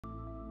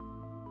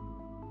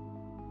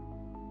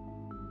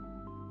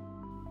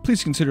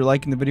Please consider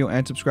liking the video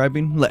and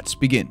subscribing. Let's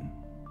begin.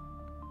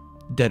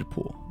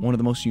 Deadpool, one of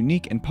the most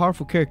unique and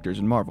powerful characters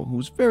in Marvel, who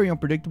is very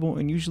unpredictable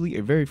and usually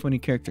a very funny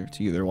character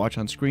to either watch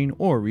on screen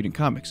or read in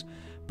comics.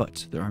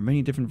 But there are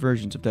many different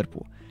versions of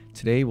Deadpool.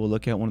 Today we'll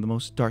look at one of the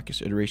most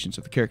darkest iterations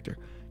of the character,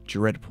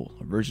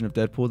 Dreadpool, a version of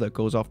Deadpool that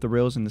goes off the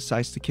rails and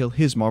decides to kill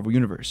his Marvel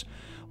Universe.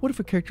 What if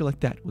a character like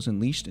that was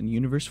unleashed in a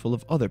universe full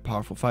of other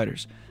powerful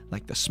fighters,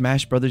 like the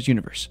Smash Brothers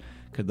universe?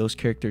 Could those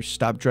characters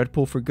stop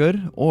Dreadpool for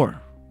good,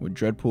 or would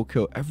Dreadpool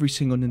kill every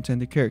single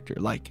Nintendo character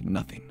like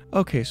nothing?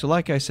 Okay, so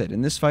like I said,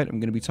 in this fight I'm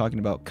going to be talking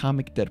about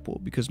comic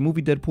Deadpool, because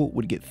movie Deadpool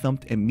would get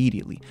thumped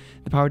immediately.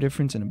 The power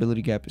difference and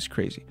ability gap is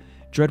crazy.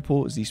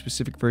 Dreadpool is the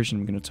specific version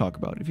I'm going to talk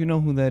about. If you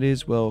know who that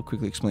is, well, I'll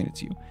quickly explain it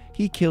to you.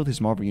 He killed his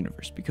Marvel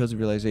Universe because of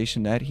the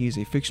realization that he is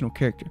a fictional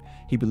character.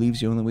 He believes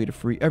the only way to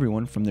free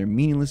everyone from their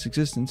meaningless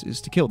existence is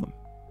to kill them.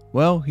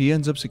 Well, he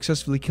ends up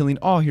successfully killing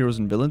all heroes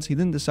and villains. He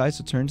then decides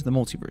to turn to the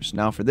multiverse.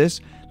 Now for this,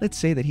 let's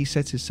say that he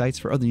sets his sights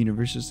for other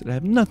universes that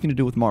have nothing to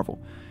do with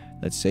Marvel.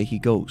 Let's say he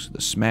goes to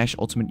the Smash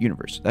Ultimate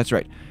Universe. That's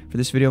right. For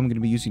this video, I'm going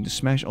to be using the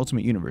Smash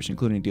Ultimate Universe,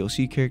 including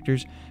DLC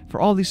characters. For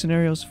all these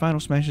scenarios,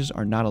 Final Smashes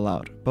are not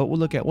allowed, but we'll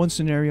look at one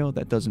scenario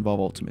that does involve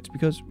Ultimates,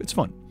 because it's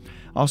fun.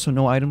 Also,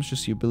 no items,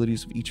 just the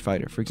abilities of each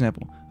fighter. For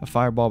example, a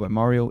Fireball by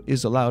Mario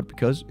is allowed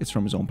because it's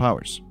from his own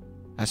powers.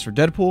 As for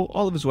Deadpool,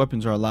 all of his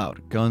weapons are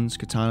allowed. Guns,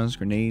 katanas,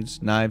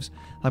 grenades, knives.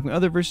 Like in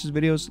other Versus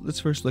videos,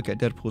 let's first look at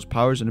Deadpool's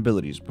powers and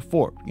abilities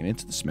before we get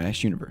into the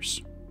Smash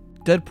universe.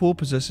 Deadpool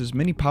possesses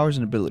many powers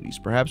and abilities.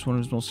 Perhaps one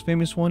of his most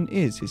famous one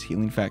is his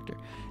healing factor.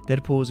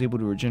 Deadpool is able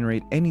to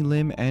regenerate any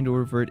limb and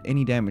or revert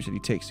any damage that he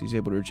takes. He's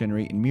able to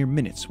regenerate in mere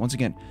minutes. Once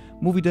again,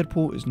 movie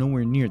Deadpool is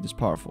nowhere near this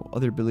powerful.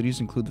 Other abilities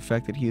include the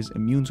fact that he is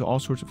immune to all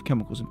sorts of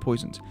chemicals and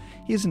poisons.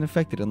 He isn't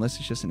affected unless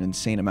it's just an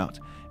insane amount.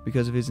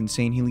 Because of his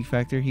insane healing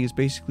factor, he is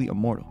basically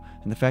immortal.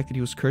 And the fact that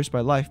he was cursed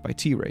by life by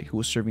T-Ray, who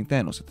was serving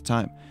Thanos at the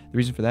time. The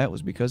reason for that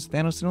was because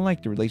Thanos didn't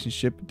like the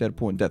relationship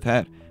Deadpool and Death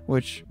had,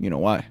 which, you know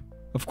why.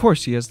 Of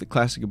course, he has the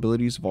classic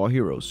abilities of all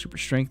heroes, super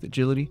strength,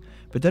 agility,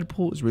 but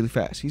Deadpool is really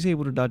fast. He's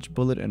able to dodge a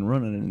bullet and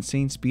run at an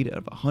insane speed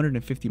of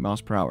 150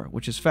 miles per hour,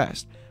 which is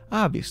fast.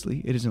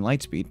 Obviously, it isn't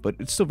light speed, but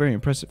it's still very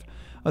impressive.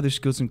 Other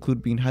skills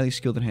include being highly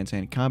skilled in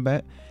hand-to-hand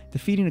combat,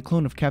 defeating a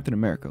clone of Captain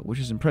America, which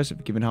is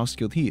impressive given how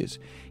skilled he is.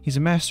 He's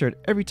a master at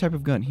every type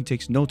of gun. He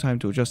takes no time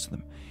to adjust to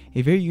them.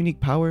 A very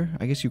unique power,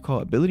 I guess you call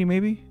it ability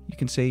maybe? You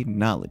can say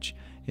knowledge,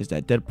 is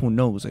that Deadpool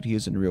knows that he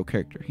isn't a real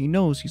character. He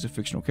knows he's a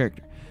fictional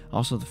character.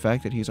 Also, the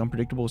fact that he is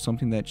unpredictable is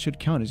something that should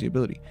count as the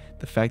ability.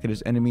 The fact that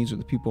his enemies or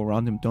the people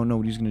around him don't know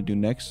what he's going to do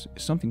next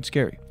is something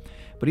scary.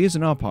 But he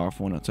isn't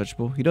all-powerful and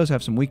untouchable. He does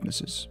have some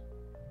weaknesses.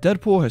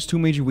 Deadpool has two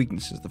major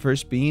weaknesses, the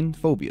first being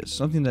phobias.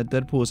 Something that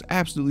Deadpool is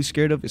absolutely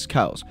scared of is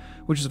cows,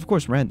 which is of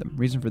course random.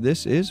 Reason for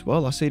this is,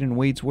 well, I'll say it in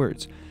Wade's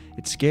words.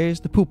 It scares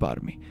the poop out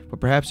of me, but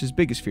perhaps his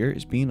biggest fear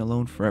is being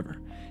alone forever.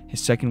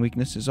 His second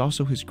weakness is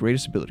also his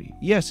greatest ability.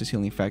 Yes, his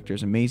healing factor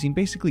is amazing,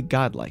 basically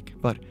godlike,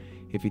 but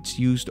if it's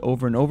used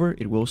over and over,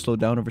 it will slow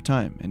down over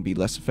time and be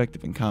less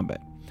effective in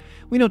combat.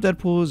 We know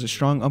Deadpool is a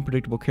strong,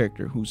 unpredictable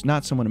character who's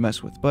not someone to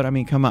mess with, but I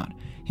mean, come on.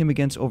 Him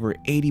against over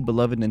 80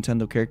 beloved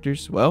Nintendo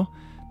characters, well,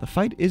 the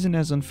fight isn't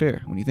as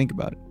unfair when you think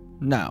about it.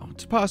 Now,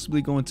 to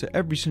possibly go into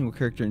every single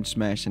character in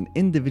Smash and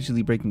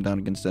individually break them down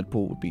against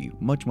Deadpool would be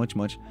much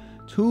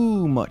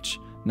too much.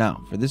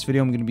 Now, for this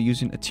video, I'm going to be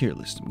using a tier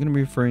list. I'm going to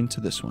be referring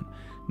to this one.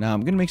 Now,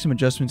 I'm going to make some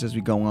adjustments as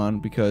we go on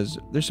because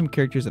there's some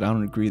characters that I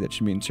don't agree that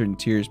should be in certain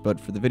tiers, but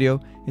for the video,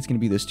 it's going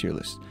to be this tier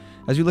list.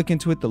 As we look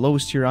into it, the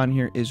lowest tier on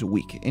here is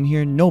weak. In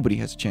here, nobody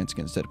has a chance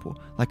against Deadpool.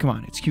 Like, come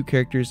on, it's cute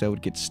characters that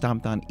would get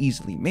stomped on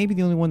easily. Maybe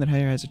the only one that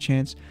has a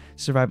chance to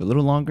survive a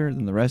little longer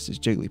than the rest is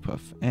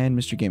Jigglypuff and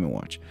Mr. Game &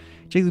 Watch.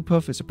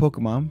 Jigglypuff is a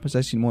Pokemon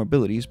possessing more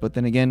abilities, but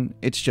then again,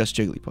 it's just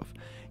Jigglypuff.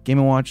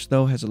 Game & Watch,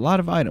 though, has a lot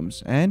of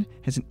items and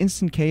has an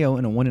instant KO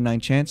and a 1 in 9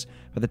 chance.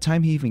 By the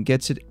time he even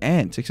gets it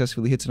and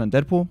successfully hits it on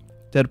Deadpool,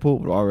 Deadpool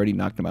would already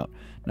knock them out.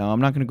 Now,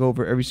 I'm not going to go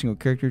over every single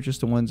character,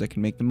 just the ones that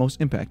can make the most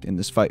impact in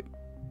this fight.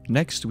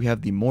 Next, we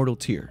have the Mortal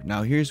tier.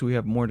 Now, here's where we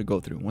have more to go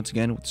through. Once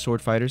again, with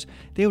sword fighters,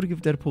 they would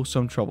give Deadpool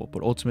some trouble,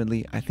 but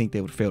ultimately, I think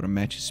they would fail to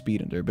match his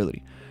speed and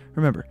durability.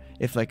 Remember,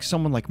 if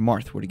someone like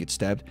Marth were to get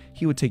stabbed,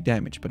 he would take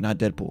damage, but not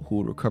Deadpool, who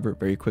would recover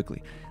very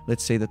quickly.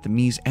 Let's say that the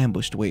Mies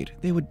ambushed Wade.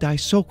 They would die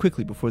so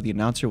quickly before the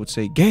announcer would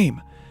say,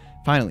 "Game!"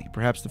 Finally,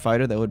 perhaps the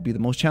fighter that would be the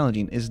most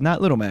challenging is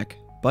not Little Mac,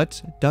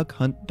 but Duck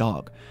Hunt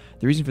Dog.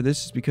 The reason for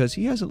this is because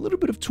he has a little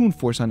bit of Toon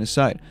Force on his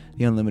side,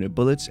 the unlimited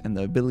bullets, and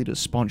the ability to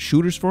spawn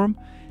shooters for him.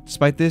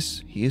 Despite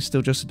this, he is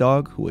still just a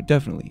dog who would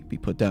definitely be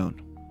put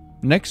down.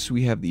 Next,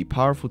 we have the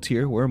powerful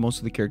tier where most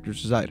of the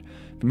characters reside.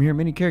 From here,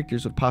 many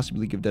characters would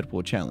possibly give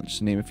Deadpool a challenge.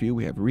 To name a few,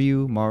 we have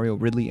Ryu, Mario,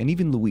 Ridley, and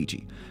even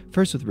Luigi.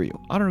 First with Ryu.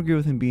 I don't agree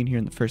with him being here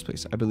in the first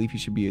place. I believe he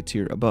should be a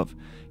tier above.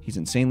 He's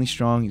insanely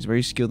strong, he's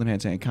very skilled in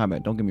hand-to-hand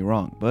combat, don't get me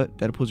wrong, but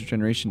Deadpool's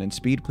regeneration and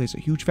speed plays a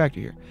huge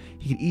factor here.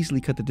 He could easily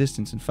cut the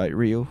distance and fight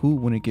Ryu, who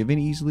wouldn't give in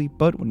easily,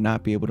 but would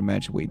not be able to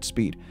match Wade's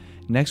speed.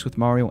 Next with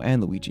Mario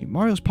and Luigi.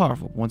 Mario's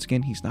powerful, but once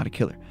again, he's not a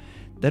killer.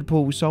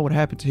 Deadpool, we saw what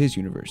happened to his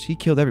universe. He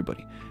killed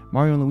everybody.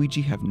 Mario and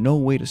Luigi have no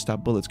way to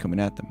stop bullets coming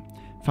at them.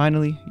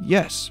 Finally,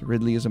 yes,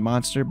 Ridley is a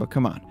monster, but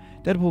come on.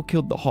 Deadpool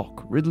killed the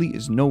Hulk. Ridley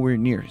is nowhere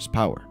near his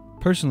power.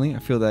 Personally, I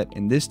feel that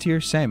in this tier,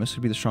 Samus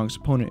would be the strongest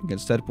opponent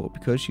against Deadpool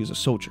because she is a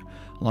soldier.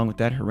 Along with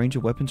that, her range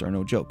of weapons are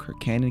no joke. Her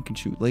cannon can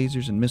shoot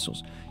lasers and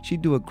missiles.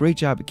 She'd do a great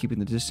job at keeping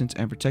the distance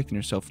and protecting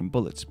herself from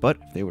bullets. But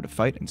if they were to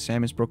fight and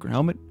Samus broke her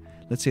helmet,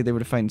 let's say they were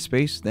to fight in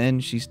space, then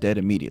she's dead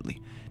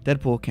immediately.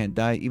 Deadpool can't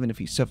die even if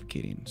he's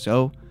suffocating.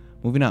 So,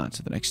 moving on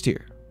to the next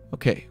tier.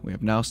 Okay, we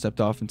have now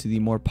stepped off into the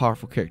more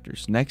powerful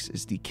characters. Next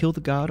is the kill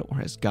the god or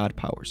has god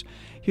powers.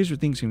 Here's where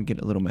things are going to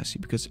get a little messy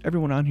because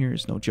everyone on here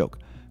is no joke.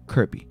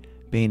 Kirby,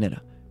 Bayonetta,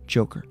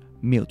 Joker,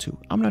 Mewtwo.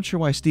 I'm not sure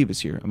why Steve is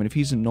here. I mean, if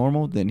he's in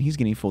normal, then he's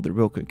getting folded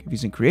real quick. If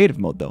he's in creative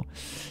mode though,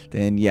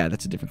 then yeah,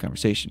 that's a different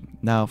conversation.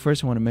 Now,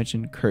 first I want to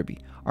mention Kirby,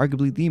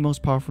 arguably the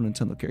most powerful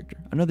Nintendo character.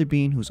 Another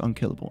being who's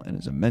unkillable and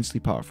is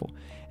immensely powerful.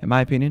 In my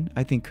opinion,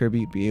 I think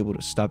Kirby would be able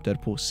to stop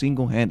Deadpool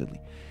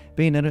single-handedly.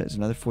 Bayonetta is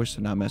another force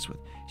to not mess with.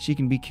 She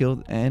can be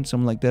killed, and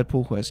someone like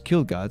Deadpool who has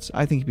killed gods,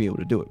 I think he'd be able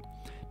to do it.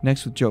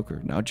 Next with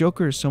Joker. Now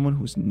Joker is someone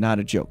who's not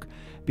a joke.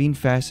 Being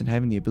fast and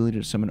having the ability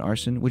to summon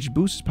arson, which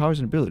boosts his powers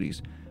and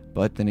abilities.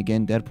 But then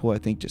again, Deadpool I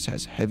think just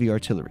has heavy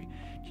artillery.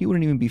 He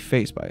wouldn't even be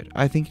fazed by it.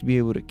 I think he'd be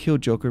able to kill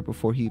Joker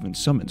before he even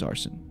summons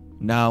arson.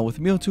 Now, with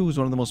Mewtwo, who's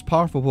one of the most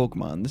powerful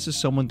Pokemon, this is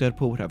someone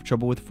Deadpool would have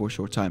trouble with for a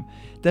short time.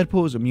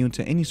 Deadpool is immune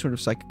to any sort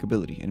of psychic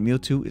ability, and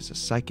Mewtwo is a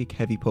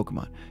psychic-heavy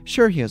Pokemon.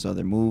 Sure, he has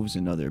other moves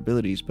and other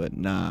abilities, but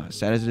nah,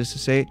 sad as it is to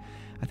say,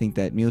 I think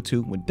that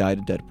Mewtwo would die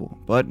to Deadpool,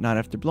 but not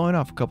after blowing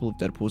off a couple of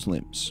Deadpool's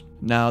limbs.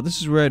 Now,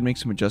 this is where I'd make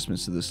some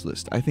adjustments to this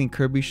list. I think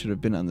Kirby should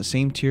have been on the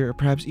same tier, or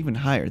perhaps even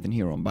higher than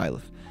Hero and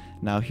Byleth.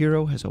 Now,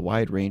 Hero has a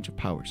wide range of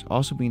powers.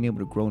 Also, being able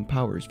to grow in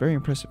power is very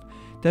impressive.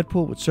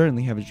 Deadpool would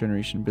certainly have his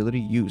generation ability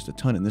used a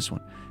ton in this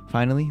one.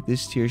 Finally,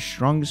 this tier's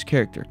strongest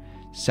character,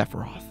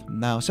 Sephiroth.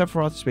 Now,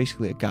 Sephiroth is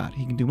basically a god.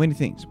 He can do many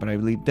things, but I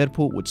believe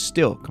Deadpool would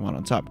still come out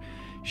on top.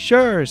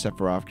 Sure,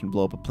 Sephiroth can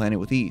blow up a planet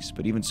with ease,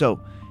 but even so,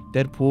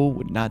 Deadpool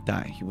would not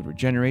die. He would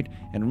regenerate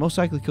and would most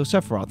likely kill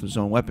Sephiroth with his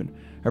own weapon.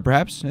 Or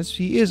perhaps, as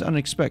he is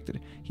unexpected,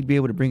 he'd be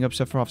able to bring up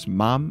Sephiroth's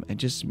mom and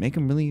just make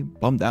him really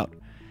bummed out.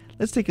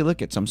 Let's take a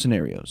look at some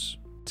scenarios.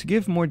 To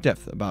give more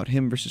depth about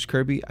him versus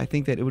Kirby, I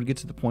think that it would get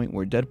to the point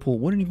where Deadpool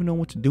wouldn't even know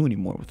what to do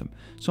anymore with him,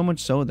 so much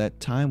so that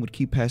time would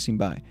keep passing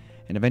by,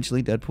 and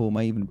eventually Deadpool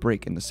might even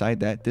break and decide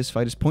that this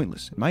fight is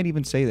pointless. It might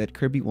even say that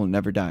Kirby will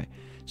never die,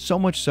 so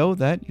much so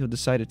that he'll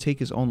decide to take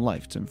his own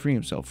life to free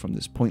himself from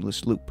this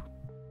pointless loop.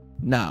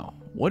 Now,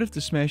 what if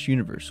the Smash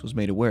universe was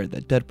made aware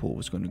that Deadpool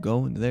was going to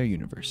go into their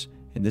universe?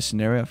 In this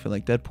scenario, I feel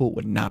like Deadpool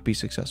would not be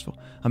successful.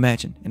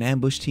 Imagine an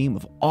ambush team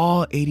of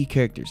all 80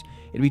 characters.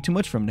 It'd be too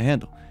much for him to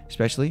handle,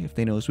 especially if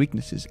they know his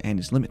weaknesses and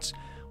his limits.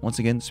 Once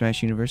again, the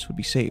Smash universe would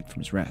be saved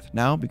from his wrath.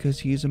 Now, because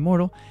he is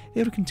immortal,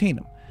 they would contain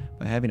him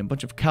by having a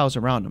bunch of cows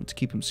around him to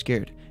keep him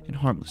scared and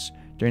harmless.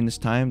 During this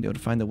time, they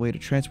would find a way to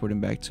transport him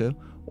back to,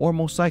 or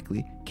most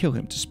likely, kill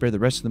him to spare the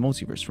rest of the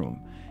multiverse from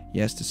him.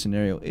 Yes, the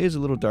scenario is a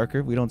little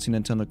darker. We don't see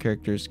Nintendo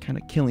characters kind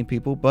of killing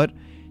people, but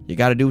you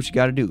gotta do what you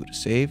gotta do to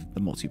save the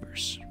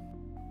multiverse.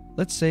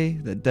 Let's say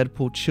that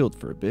Deadpool chilled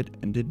for a bit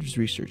and did his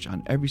research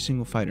on every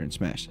single fighter in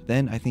Smash.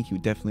 Then I think he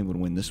definitely would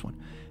win this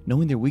one.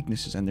 Knowing their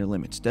weaknesses and their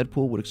limits,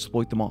 Deadpool would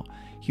exploit them all.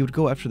 He would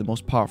go after the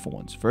most powerful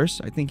ones.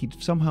 First, I think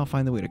he'd somehow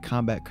find a way to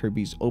combat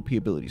Kirby's OP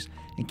abilities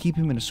and keep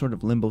him in a sort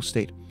of limbo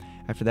state.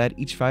 After that,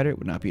 each fighter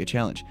would not be a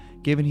challenge.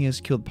 Given he has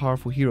killed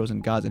powerful heroes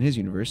and gods in his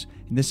universe,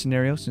 in this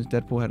scenario, since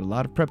Deadpool had a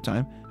lot of prep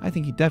time, I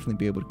think he'd definitely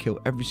be able to kill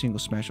every single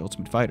Smash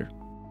Ultimate fighter.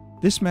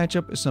 This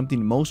matchup is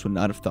something most would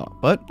not have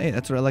thought, but hey,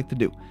 that's what I like to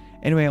do.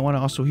 Anyway, I want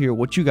to also hear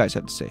what you guys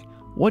have to say.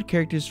 What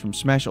characters from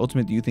Smash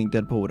Ultimate do you think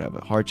Deadpool would have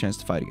a hard chance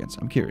to fight against?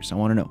 I'm curious, I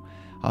want to know.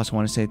 I also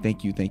want to say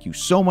thank you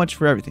so much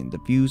for everything. The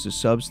views, the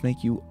subs,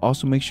 thank you.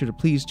 Also make sure to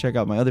please check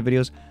out my other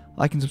videos,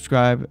 like and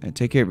subscribe, and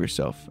take care of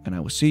yourself. And I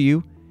will see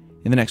you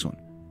in the next one.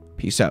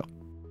 Peace out.